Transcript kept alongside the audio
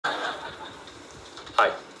Hi.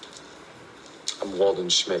 I'm Walden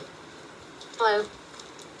Schmidt. Hello.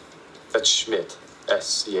 That's Schmidt.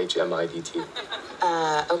 S-C-H-M-I-D-T.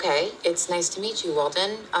 Okay. It's nice to meet you,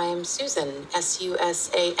 Walden. I'm Susan.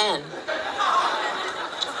 S-U-S-A-N.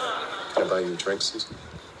 Can I buy you a drink, Susan?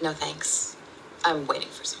 No, thanks. I'm waiting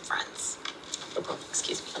for some friends. No problem.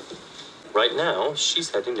 Excuse me. Right now, she's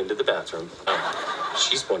heading into the bathroom.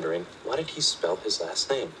 She's wondering, why did he spell his last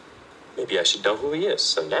name? Maybe I should know who he is.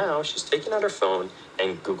 So now she's taking out her phone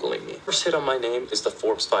and Googling me. First hit on my name is the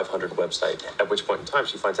Forbes 500 website, at which point in time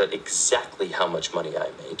she finds out exactly how much money I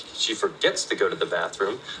make. She forgets to go to the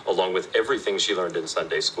bathroom, along with everything she learned in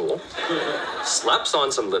Sunday school, slaps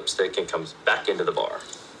on some lipstick, and comes back into the bar.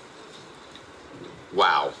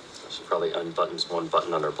 Wow. She probably unbuttons one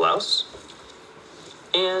button on her blouse.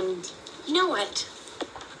 And... You know what?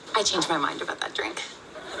 I changed my mind about that drink.